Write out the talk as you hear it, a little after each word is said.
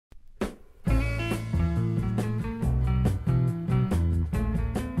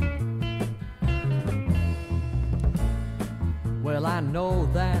I know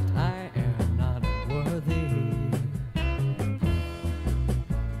that I am not worthy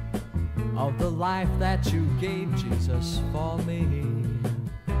of the life that you gave, Jesus, for me.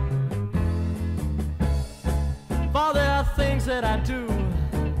 For there are things that I do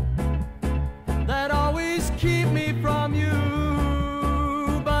that always keep me from you.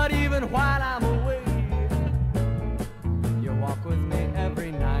 But even while I'm away, you walk with me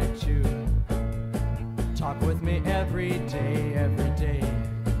every night, you talk with me every day, every day,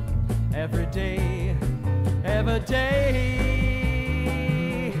 every day, every day.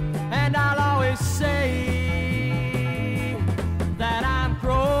 And I'll always say that I'm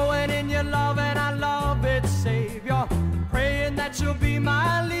growing in your love, and I love it, Savior. Praying that you'll be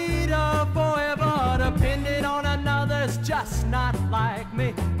my leader forever. Depending on another's just not like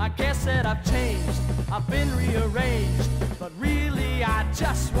me. I guess that I've changed, I've been rearranged, but really I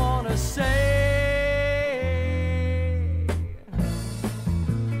just wanna say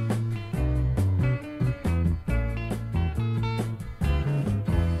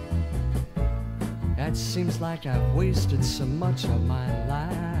it seems like I've wasted so much of my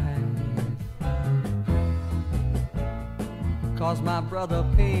life, 'cause my brother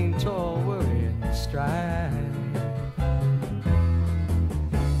pain, toil, worry, and strife.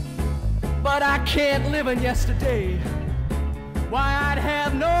 But I can't live in yesterday. Why, I'd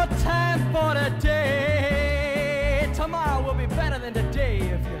have no time for today. Tomorrow will be better than today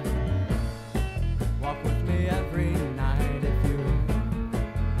if you walk with me every night, if you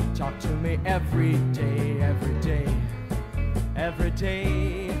talk to me every day, every day, every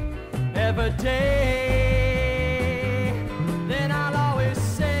day, every day. Then I'll always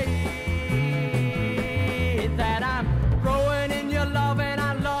say that I'm growing in your love, and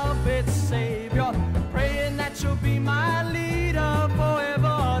I love it, Savior. Praying that you'll be my leader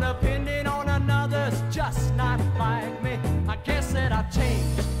forever. Depending on another's just not like me. I guess that I've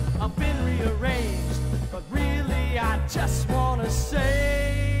changed, I've been rearranged, but really I just wanna say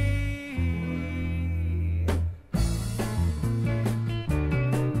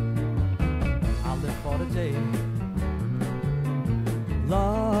today.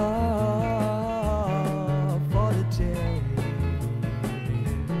 Love for today.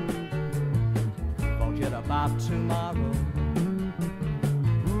 Forget about tomorrow.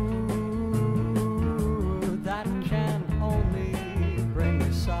 Ooh, that can only bring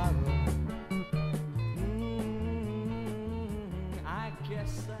me sorrow. I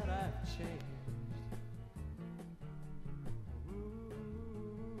guess that I've changed.